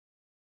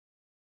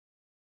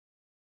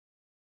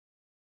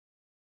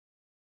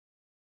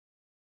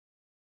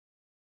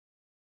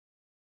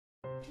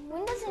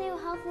When does the new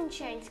health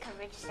insurance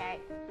coverage start?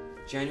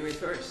 January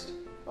 1st.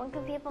 When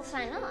can people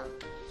sign up?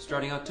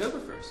 Starting October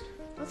 1st.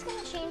 What's going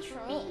to change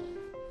for me?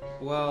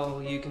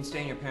 Well, you can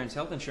stay in your parents'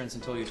 health insurance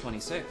until you're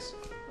 26.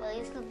 Will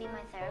you still be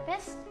my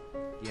therapist?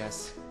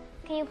 Yes.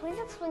 Can you please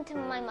explain to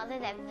my mother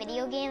that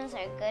video games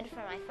are good for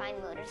my fine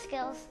motor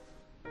skills?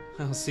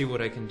 I'll see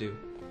what I can do.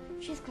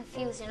 She's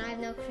confused and I have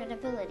no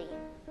credibility.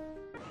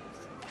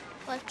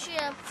 What you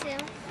up to?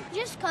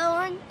 Just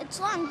coloring. It's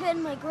long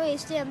been my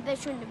greatest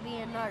ambition to be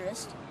an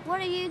artist.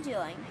 What are you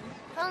doing?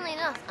 Funnily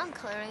enough, I'm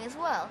coloring as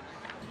well.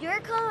 You're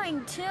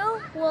coloring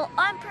too? Well,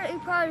 I'm pretty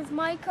proud of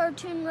my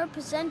cartoon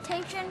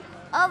representation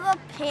of a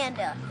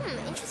panda.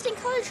 Interesting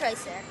color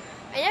choice there.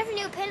 I never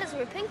knew pandas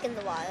were pink in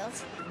the wild.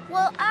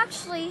 Well,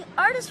 actually,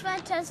 art is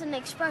meant as an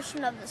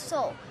expression of the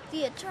soul,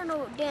 the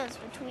eternal dance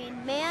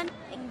between man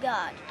and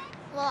God.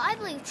 Well, I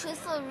believe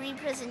truthful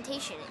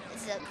representation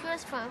is the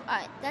purest form of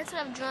art. That's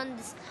what I've drawn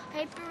this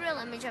hyper-real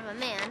image of a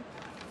man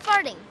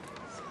farting.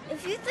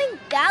 If you think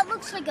that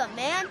looks like a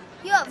man,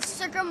 you have a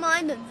sicker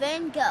mind than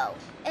Van Gogh.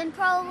 And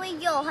probably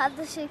you'll have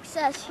the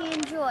success he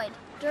enjoyed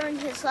during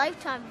his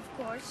lifetime,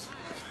 of course.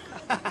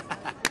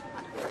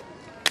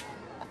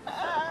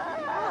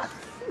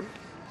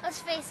 Let's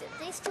face it,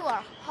 these two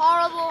are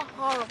horrible,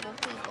 horrible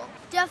people.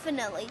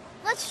 Definitely.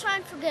 Let's try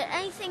and forget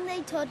anything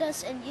they told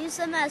us and use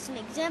them as an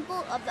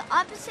example of the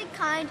opposite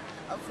kind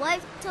of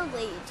life to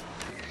lead.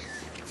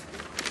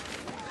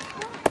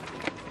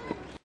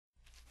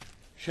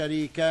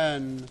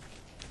 شريكان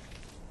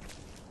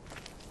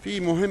في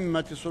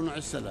مهمة صنع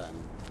السلام،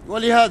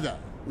 ولهذا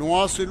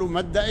نواصل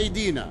مد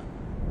أيدينا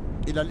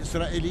إلى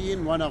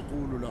الإسرائيليين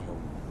ونقول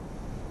لهم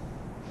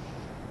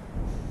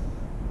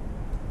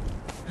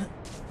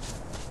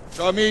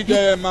תמיד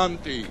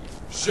האמנתי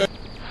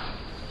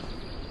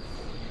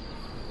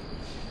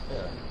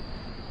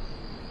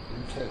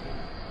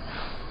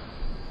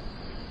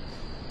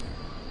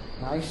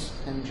Nice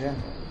and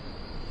gentle.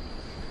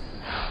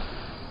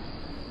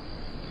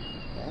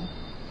 Okay.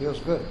 Feels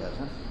good,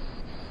 doesn't it?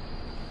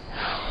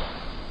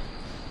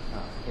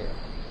 Oh, here.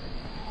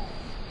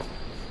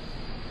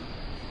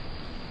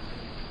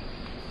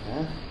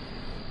 Yeah.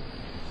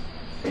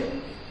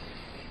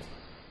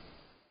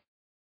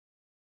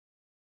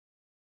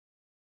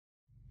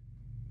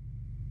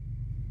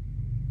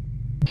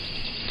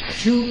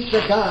 Shoot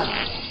the gun.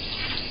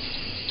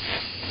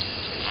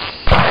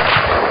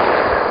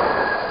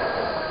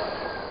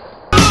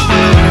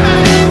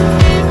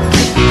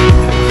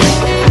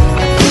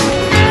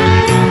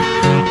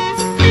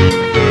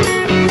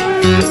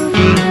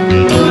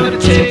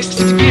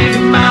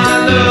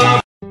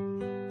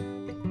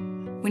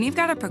 When you've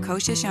got a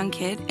precocious young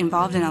kid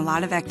involved in a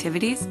lot of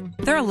activities,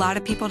 there are a lot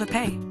of people to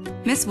pay.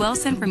 Miss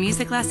Wilson for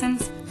music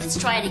lessons. Let's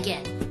try it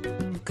again.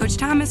 Coach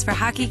Thomas for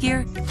hockey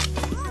gear.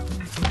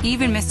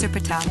 Even Mr.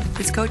 Patel,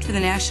 his coach for the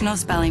National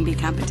Spelling Bee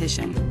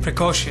competition.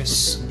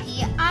 Precocious.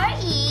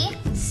 P-R-E-C-O-C.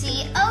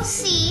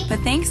 But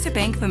thanks to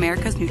Bank of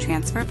America's new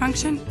transfer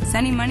function,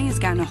 sending money has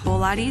gotten a whole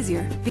lot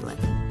easier.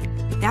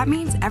 That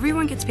means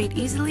everyone gets paid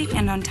easily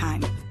and on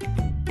time,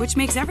 which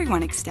makes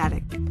everyone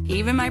ecstatic,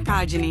 even my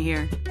progeny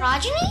here.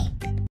 Progeny?